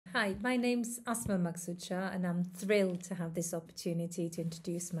Hi, my name's Asma Maqsood Shah, and I'm thrilled to have this opportunity to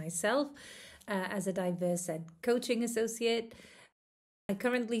introduce myself as a diverse ed coaching associate. I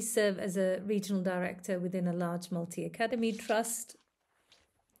currently serve as a regional director within a large multi academy trust,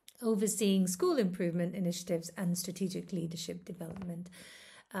 overseeing school improvement initiatives and strategic leadership development.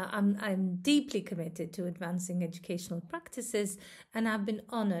 I'm deeply committed to advancing educational practices, and I've been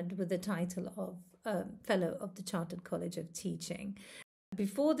honoured with the title of Fellow of the Chartered College of Teaching.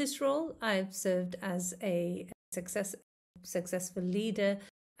 Before this role, I've served as a successful leader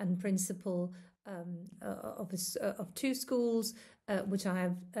and principal of two schools, which I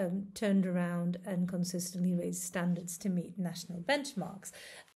have turned around and consistently raised standards to meet national benchmarks.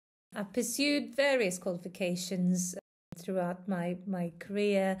 I've pursued various qualifications throughout my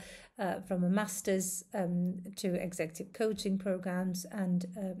career, from a master's to executive coaching programs and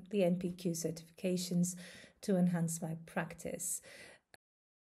the NPQ certifications to enhance my practice.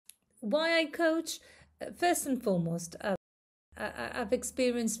 Why I coach? First and foremost, I've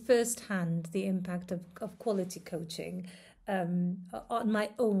experienced firsthand the impact of quality coaching on my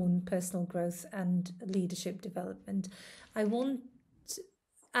own personal growth and leadership development. I want,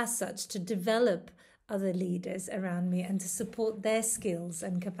 as such, to develop other leaders around me and to support their skills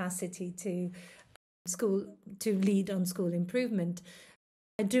and capacity to lead on school improvement.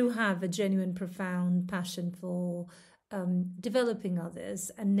 I do have a genuine, profound passion for developing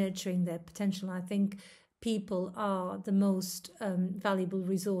others and nurturing their potential. I think people are the most valuable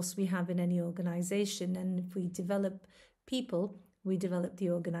resource we have in any organization, and if we develop people, we develop the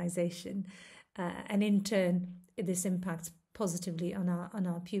organization, and in turn this impacts positively on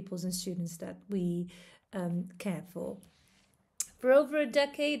our pupils and students that we care for. For over a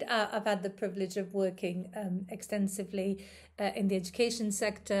decade, I've had the privilege of working extensively in the education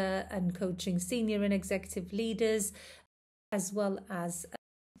sector and coaching senior and executive leaders, as well as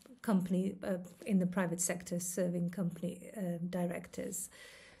company in the private sector, serving company directors.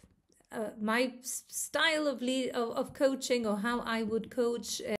 My style of coaching, or how I would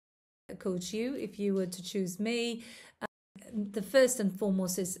coach you if you were to choose me, the first and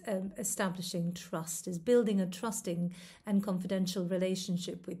foremost is establishing trust, is building a trusting and confidential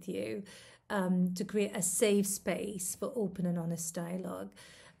relationship with you, to create a safe space for open and honest dialogue.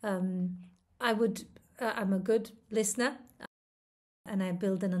 I'm a good listener, and I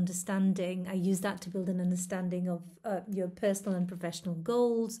build an understanding. I use that to build an understanding of your personal and professional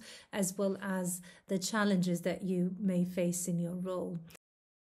goals, as well as the challenges that you may face in your role.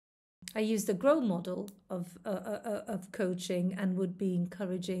 I use the GROW model of coaching, and would be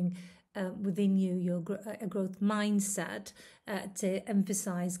encouraging within you your growth mindset to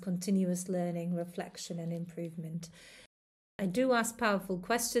emphasize continuous learning, reflection, and improvement. I do ask powerful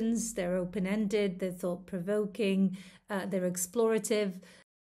questions. They're open-ended, they're thought-provoking, they're explorative,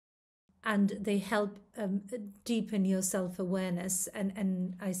 and they help deepen your self-awareness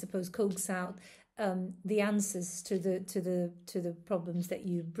and I suppose coax out the answers to the problems that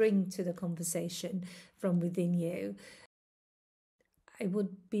you bring to the conversation from within you. I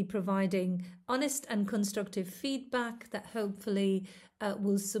would be providing honest and constructive feedback that hopefully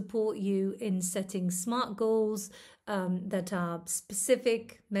will support you in setting SMART goals that are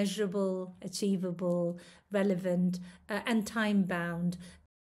specific, measurable, achievable, relevant, and time-bound.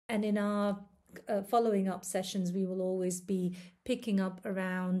 And in our following up sessions, we will always be picking up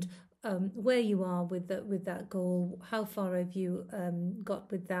around where you are with that goal, how far have you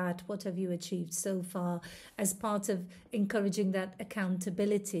got with that, what have you achieved so far, as part of encouraging that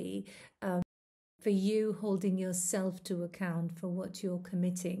accountability, for you holding yourself to account for what you're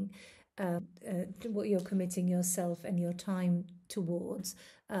committing yourself and your time towards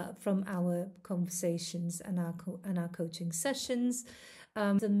from our conversations and our coaching sessions.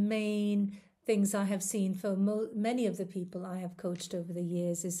 The main things I have seen for many of the people I have coached over the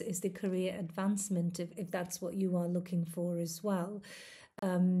years is the career advancement, if that's what you are looking for as well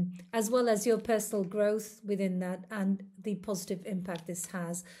as your personal growth within that, and the positive impact this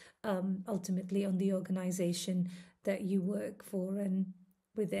has ultimately on the organization that you work for and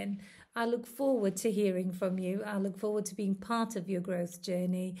within. I look forward to hearing from you. I look forward to being part of your growth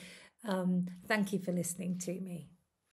journey. Thank you for listening to me.